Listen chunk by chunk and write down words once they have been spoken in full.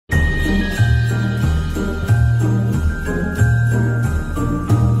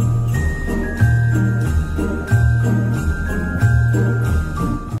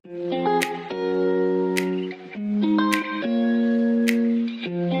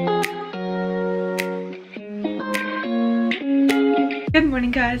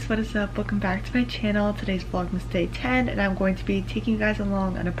guys, what is up? Welcome back to my channel. Today's Vlogmas day 10 and I'm going to be taking you guys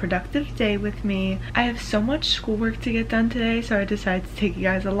along on a productive day with me. I have so much schoolwork to get done today, so I decided to take you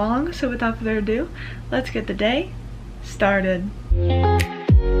guys along. So without further ado, let's get the day started.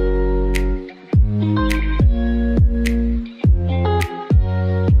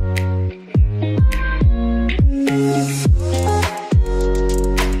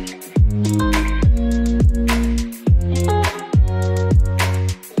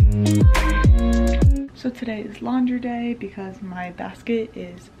 So today is laundry day because my basket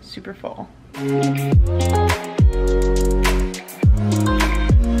is super full.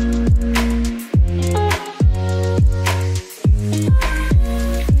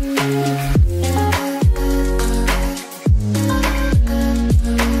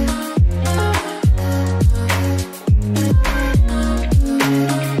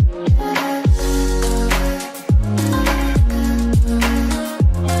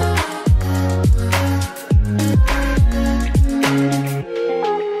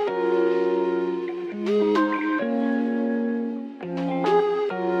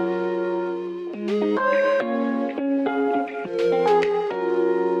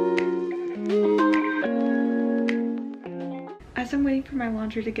 As I'm waiting for my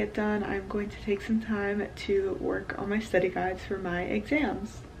laundry to get done, I'm going to take some time to work on my study guides for my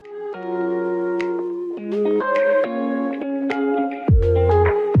exams.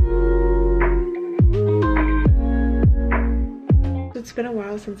 It's been a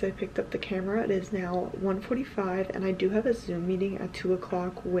while since I picked up the camera. It is now 1:45 and I do have a Zoom meeting at 2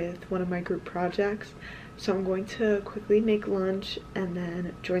 o'clock with one of my group projects. So I'm going to quickly make lunch and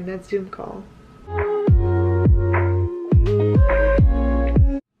then join that Zoom call.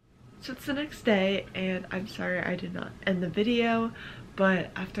 So it's the next day and I'm sorry I did not end the video,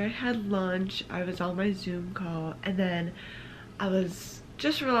 but after I had lunch I was on my Zoom call and then I was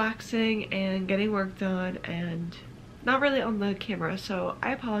just relaxing and getting work done and not really on the camera, so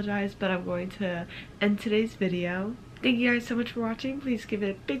I apologize, but I'm going to end today's video. Thank you guys so much for watching. Please give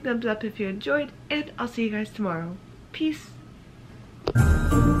it a big thumbs up if you enjoyed and I'll see you guys tomorrow. Peace.